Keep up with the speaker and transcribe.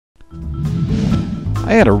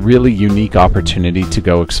I had a really unique opportunity to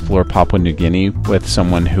go explore Papua New Guinea with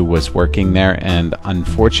someone who was working there, and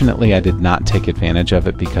unfortunately I did not take advantage of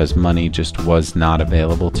it because money just was not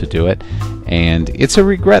available to do it. And it's a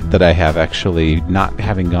regret that I have, actually, not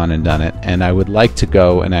having gone and done it, and I would like to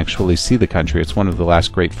go and actually see the country. It's one of the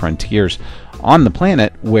last great frontiers on the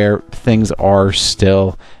planet where things are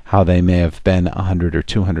still how they may have been 100 or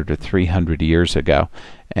 200 or 300 years ago.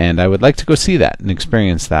 And I would like to go see that and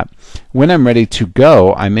experience that. When I'm ready to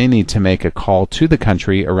go, I may need to make a call to the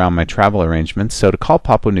country around my travel arrangements. So to call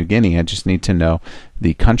Papua New Guinea, I just need to know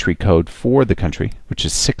the country code for the country, which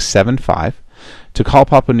is 675. To call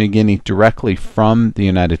Papua New Guinea directly from the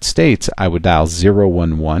United States, I would dial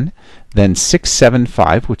 011, then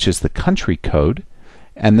 675, which is the country code,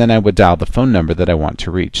 and then I would dial the phone number that I want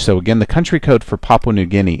to reach. So again, the country code for Papua New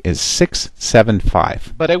Guinea is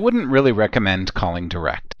 675. But I wouldn't really recommend calling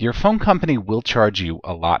direct. Your phone company will charge you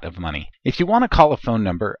a lot of money. If you want to call a phone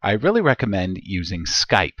number, I really recommend using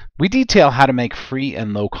Skype. We detail how to make free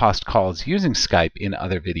and low-cost calls using Skype in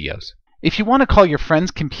other videos. If you want to call your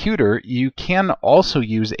friend's computer, you can also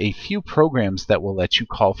use a few programs that will let you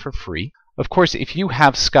call for free. Of course, if you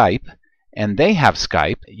have Skype and they have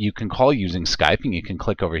Skype, you can call using Skype, and you can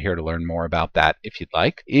click over here to learn more about that if you'd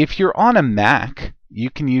like. If you're on a Mac, you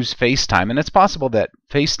can use FaceTime, and it's possible that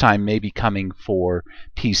FaceTime may be coming for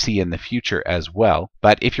PC in the future as well.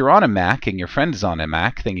 But if you're on a Mac and your friend is on a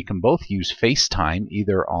Mac, then you can both use FaceTime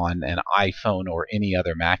either on an iPhone or any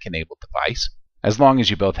other Mac-enabled device, as long as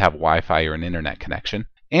you both have Wi-Fi or an internet connection.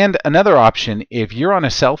 And another option, if you're on a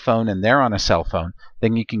cell phone and they're on a cell phone,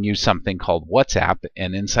 then you can use something called WhatsApp,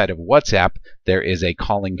 and inside of WhatsApp there is a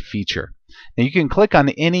calling feature. Now you can click on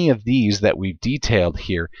any of these that we've detailed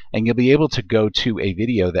here, and you'll be able to go to a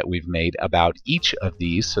video that we've made about each of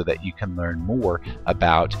these so that you can learn more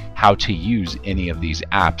about how to use any of these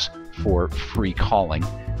apps for free calling.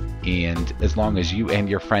 And as long as you and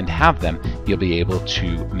your friend have them, you'll be able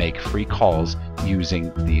to make free calls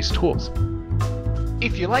using these tools.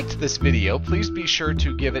 If you liked this video, please be sure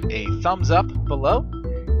to give it a thumbs up below.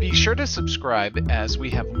 Be sure to subscribe, as we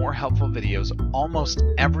have more helpful videos almost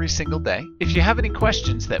every single day. If you have any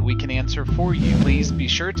questions that we can answer for you, please be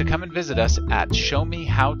sure to come and visit us at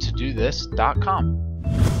showmehowtodothis.com.